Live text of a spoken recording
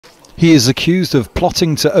He is accused of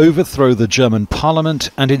plotting to overthrow the German parliament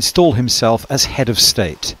and install himself as head of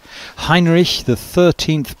state. Heinrich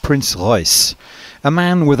XIII Prince Reuss, a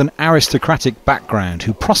man with an aristocratic background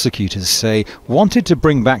who prosecutors say wanted to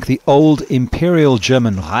bring back the old Imperial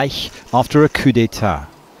German Reich after a coup d'etat.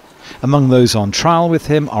 Among those on trial with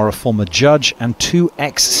him are a former judge and 2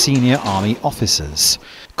 ex-senior army officers.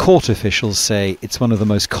 Court officials say it's one of the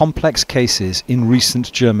most complex cases in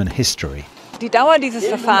recent German history.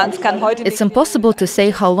 It's impossible to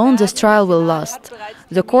say how long this trial will last.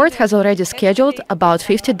 The court has already scheduled about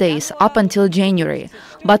 50 days up until January,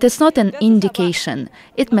 but it's not an indication.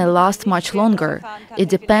 It may last much longer. It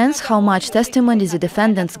depends how much testimony the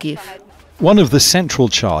defendants give. One of the central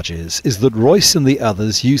charges is that Reuss and the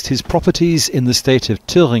others used his properties in the state of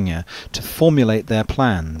Thüringen to formulate their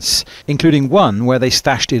plans, including one where they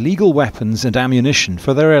stashed illegal weapons and ammunition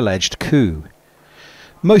for their alleged coup.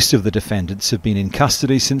 Most of the defendants have been in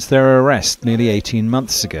custody since their arrest nearly 18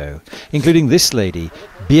 months ago, including this lady,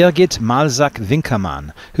 Birgit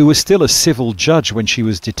Malzack-Winkermann, who was still a civil judge when she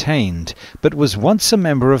was detained, but was once a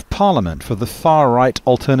member of parliament for the far-right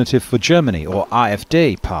Alternative for Germany, or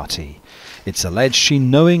AfD, party. It's alleged she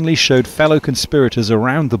knowingly showed fellow conspirators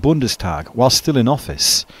around the Bundestag while still in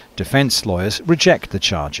office. Defense lawyers reject the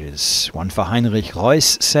charges. One for Heinrich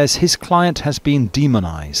Reuss says his client has been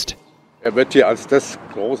demonized.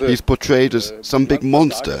 He's portrayed as some big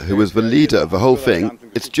monster who was the leader of the whole thing.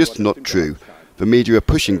 It's just not true. The media are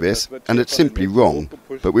pushing this, and it's simply wrong,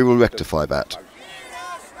 but we will rectify that.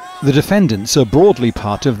 The defendants are broadly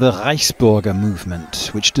part of the Reichsbürger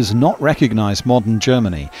movement, which does not recognize modern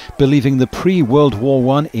Germany, believing the pre-World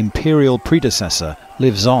War I imperial predecessor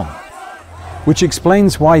lives on. Which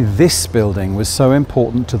explains why this building was so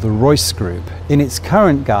important to the Reuss Group. In its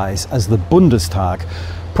current guise as the Bundestag,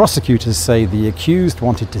 prosecutors say the accused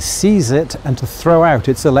wanted to seize it and to throw out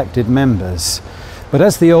its elected members. But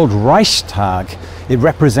as the old Reichstag, it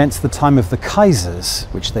represents the time of the Kaisers,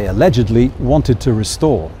 which they allegedly wanted to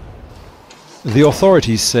restore. The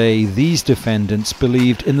authorities say these defendants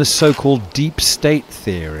believed in the so-called deep state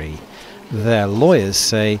theory. Their lawyers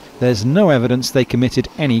say there's no evidence they committed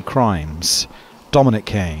any crimes. Dominic,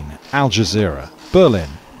 Kane, Jazeera, Berlin.